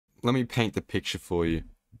Let me paint the picture for you.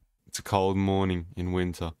 It's a cold morning in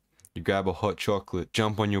winter. You grab a hot chocolate,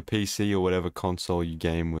 jump on your PC or whatever console you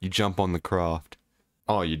game with. You jump on the craft.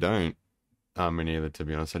 Oh, you don't? Me neither, to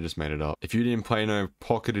be honest. I just made it up. If you didn't play no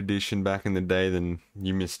Pocket Edition back in the day, then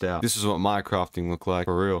you missed out. This is what my crafting looked like,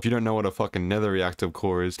 for real. If you don't know what a fucking nether reactor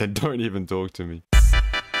core is, then don't even talk to me.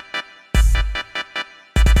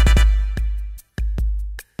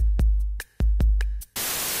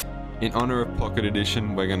 In honor of Pocket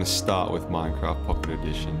Edition, we're gonna start with Minecraft Pocket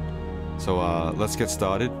Edition. So, let's get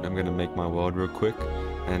started. I'm gonna make my world real quick,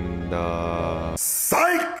 and,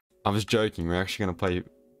 Psych! I was joking, we're actually gonna play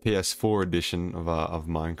PS4 edition of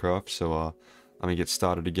Minecraft, so, let me get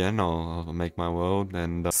started again. I'll make my world,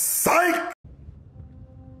 and, Psych!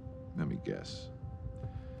 Let me guess.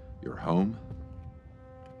 Your home?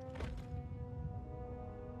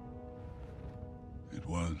 It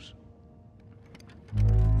was.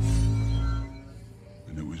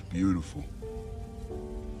 And it was beautiful.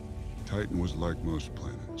 Titan was like most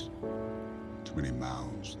planets. Too many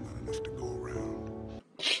mouths, not enough to go around.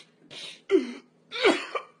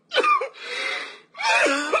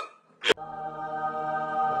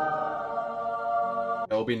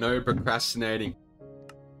 There'll be no procrastinating.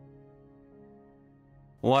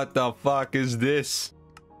 What the fuck is this?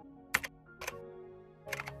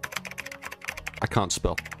 I can't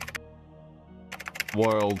spell.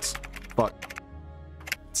 Worlds. Fuck.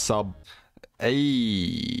 Sub.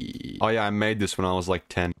 Ayy. Oh yeah, I made this when I was like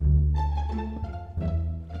 10.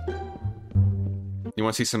 You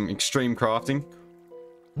want to see some extreme crafting?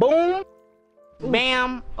 Boom!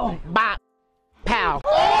 Bam! Oh, bop! Pow!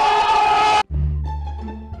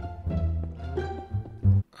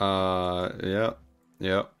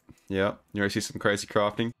 Yep. You want to see some crazy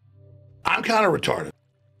crafting? I'm kind of retarded.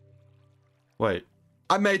 Wait.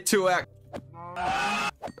 I made 2 act.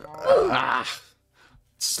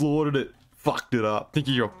 Slaughtered it. Fucked it up. Think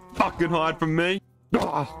you're fucking hide from me?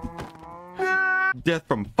 Death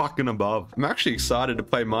from fucking above. I'm actually excited to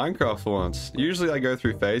play Minecraft for once. Usually I go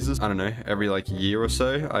through phases. I don't know, every like year or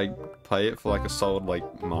so. I play it for like a solid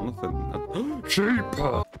like month and...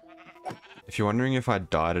 Cheaper! If you're wondering if I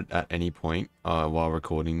died at any point while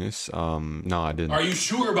recording this, no I didn't. Are you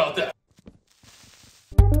sure about that?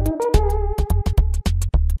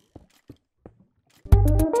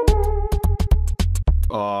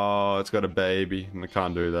 Oh, it's got a baby, and I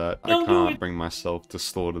can't do that. I can't bring myself to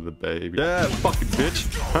slaughter the baby. Yeah, fucking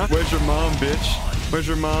bitch. Huh? Where's your mom, bitch? Where's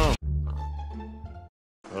your mom?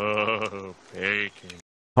 Oh, bacon.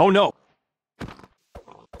 Oh no!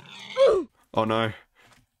 Oh no.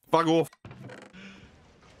 Fuck off.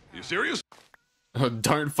 You serious? Oh,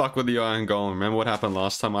 don't fuck with the iron golem. Remember what happened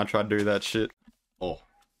last time I tried to do that shit? Oh.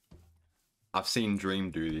 I've seen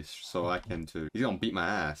Dream do this, so I can too. He's gonna beat my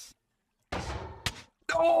ass.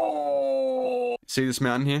 Oh! See this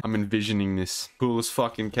mountain here? I'm envisioning this coolest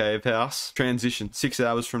fucking cave house. Transition, 6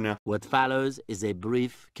 hours from now. What follows is a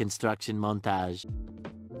brief construction montage.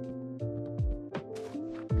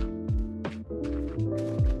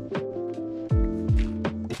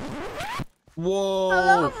 Whoa!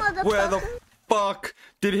 Hello, motherfucker. Where the fuck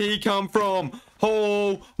did he come from?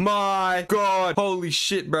 Oh my god! Holy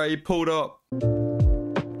shit, bro, he pulled up.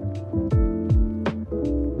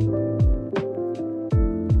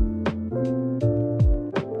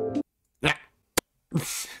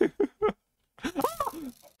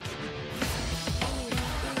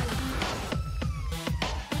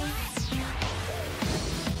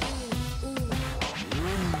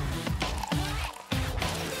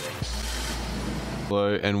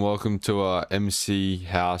 Hello and welcome to our MC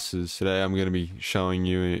houses. Today I'm going to be showing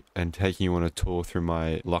you and taking you on a tour through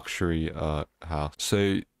my luxury house.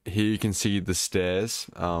 So here you can see the stairs.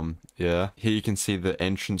 Yeah. Here you can see the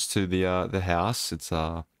entrance to the house. It's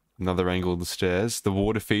another angle of the stairs. The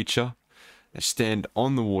water feature. I stand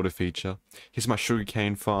on the water feature. Here's my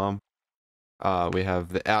sugarcane farm. We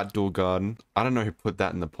have the outdoor garden. I don't know who put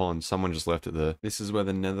that in the pond. Someone just left it there. This is where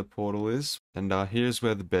the nether portal is. And here's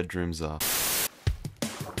where the bedrooms are.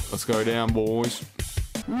 Let's go down, boys.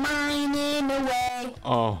 Mining away.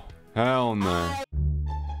 Oh, hell no.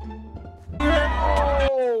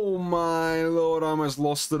 Oh my lord, I almost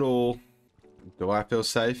lost it all. Do I feel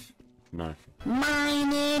safe? No.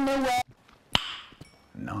 Mining away.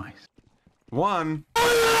 Nice. 1.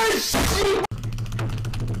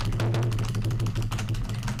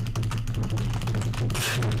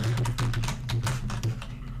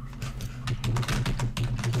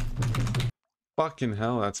 Fucking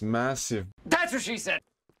hell, that's massive. That's what she said!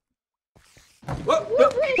 Diamond!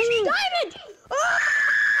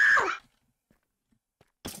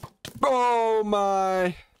 Oh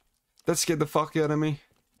my! That scared the fuck out of me.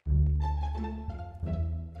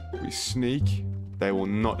 We sneak. They will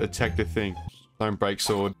not detect a thing. Don't break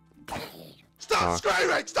sword. Stop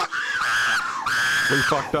screaming! Stop! We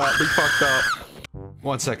fucked up. We fucked up.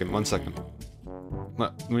 1 second. 1 second.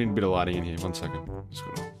 No, we need a bit of lighting in here. 1 second. Just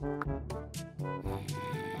gonna...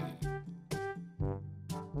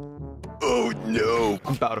 Oh no!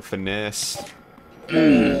 I'm about to finesse.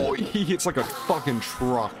 Oh, he hits like a fucking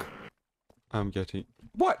truck. I'm getting...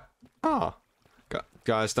 What? Ah.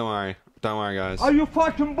 Guys, don't worry. Don't worry, guys. Are you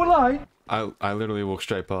fucking blind? I literally walked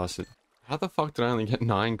straight past it. How the fuck did I only get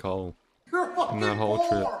 9 coal? In that whole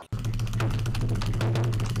trip.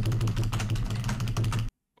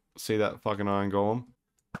 See that fucking iron golem?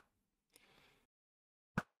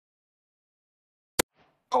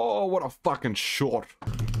 Oh, what a fucking shot!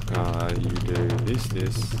 You do this,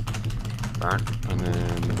 and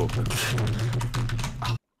then the book.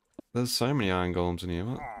 There's so many iron golems in here.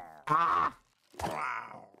 What?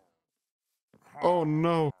 Oh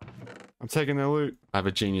no! I'm taking their loot. I have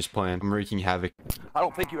a genius plan. I'm wreaking havoc. I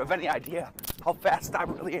don't think you have any idea how fast I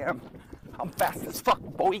really am. I'm fast as fuck,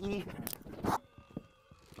 boy.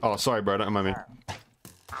 Oh, sorry, bro. Don't mind me.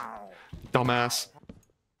 Dumbass.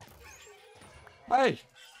 Hey!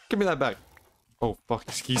 Give me that back. Oh, fuck.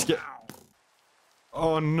 He's get...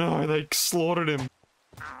 Oh, no. They slaughtered him.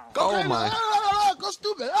 Oh, my. Go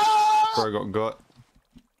stupid! Bro got.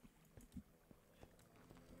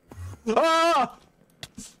 Ah!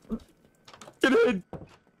 Get in!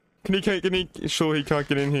 Can he... Sure, he can't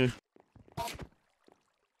get in here.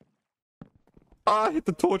 Ah, I hit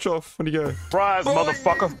the torch off. Where'd he go? Surprise,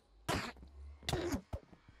 motherfucker!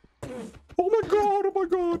 Oh my god, oh my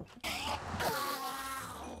god.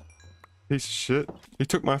 Piece of shit. He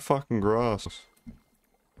took my fucking grass.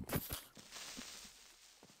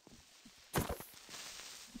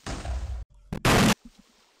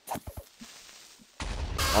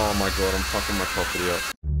 Oh my god, I'm fucking my property up.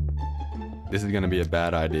 This is gonna be a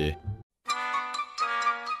bad idea.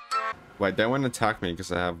 Wait, they won't attack me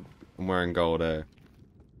because I'm wearing gold, eh?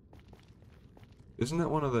 Isn't that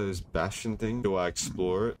one of those bastion things? Do I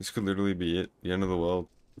explore it? This could literally be it. The end of the world.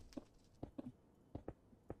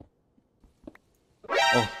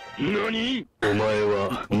 Oh. NANI?!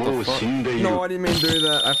 No, I didn't mean to do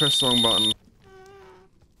that. I pressed the wrong button.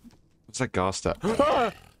 What's that gas stat?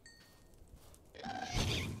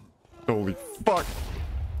 Holy fuck!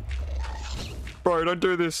 Bro, don't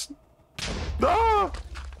do this. Ah!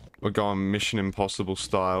 We're going Mission Impossible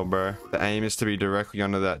style, bro. The aim is to be directly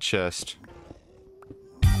under that chest.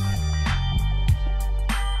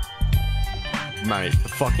 Mate, the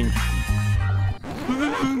fucking...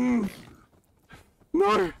 No!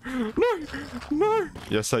 No! No!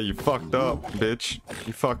 Yes, sir, you fucked up, bitch.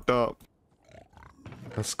 You fucked up.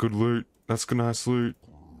 That's good loot. That's good, nice loot.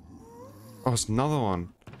 Oh, it's another one.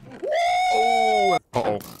 Oh!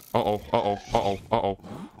 Uh-oh. Uh-oh. Uh-oh. Uh-oh. Uh-oh.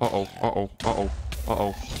 Uh-oh. Uh-oh. Uh-oh. Uh-oh.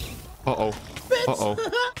 Uh-oh. Uh-oh.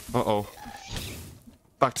 Uh-oh.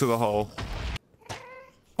 Back to the hole.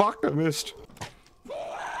 Fuck, I missed.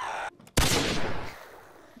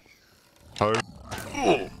 Oh.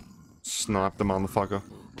 Snipe the motherfucker.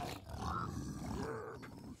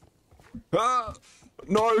 Ah!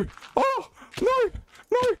 No! Oh! No!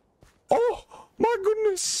 No! Oh! My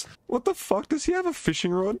goodness! What the fuck? Does he have a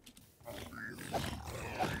fishing rod?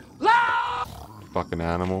 Fucking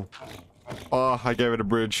animal. Oh, I gave it a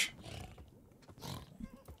bridge.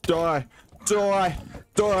 Die! Die!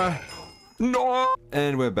 Die! No!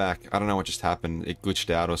 And we're back. I don't know what just happened. It glitched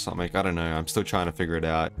out or something. I don't know. I'm still trying to figure it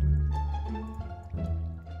out.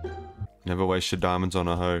 Never waste your diamonds on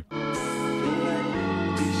a hoe.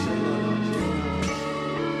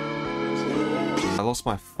 I lost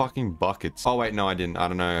my fucking buckets. Oh wait, no I didn't. I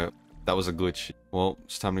don't know. That was a glitch. Well,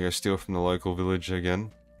 it's time to go steal from the local village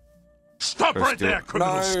again. Stop right there,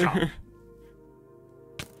 criminal scum!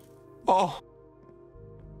 Oh!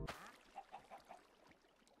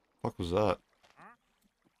 What was that?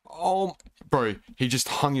 Oh, bro, he just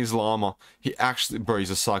hung his llama. He actually, bro,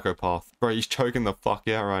 he's a psychopath. Bro, he's choking the fuck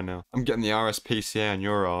out right now. I'm getting the RSPCA on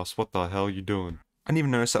your ass. What the hell are you doing? I didn't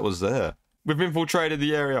even notice that was there. We've infiltrated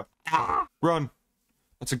the area. Run.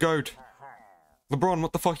 That's a goat. LeBron,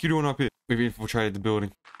 what the fuck are you doing up here? We've infiltrated the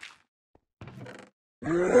building.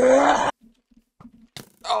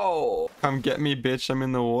 Oh, come get me, bitch. I'm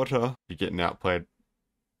in the water. You're getting outplayed.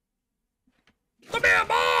 Come here,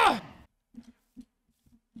 ma!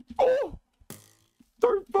 Oh!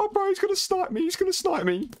 Don't, oh, bro, he's gonna snipe me. He's gonna snipe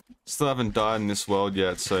me. Still haven't died in this world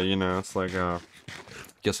yet, so, you know, it's like,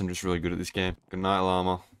 guess I'm just really good at this game. Good night,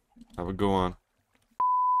 llama. Have a good one.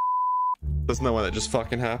 There's no way that just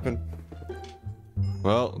fucking happened.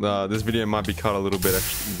 Well, this video might be cut a little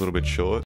bit short.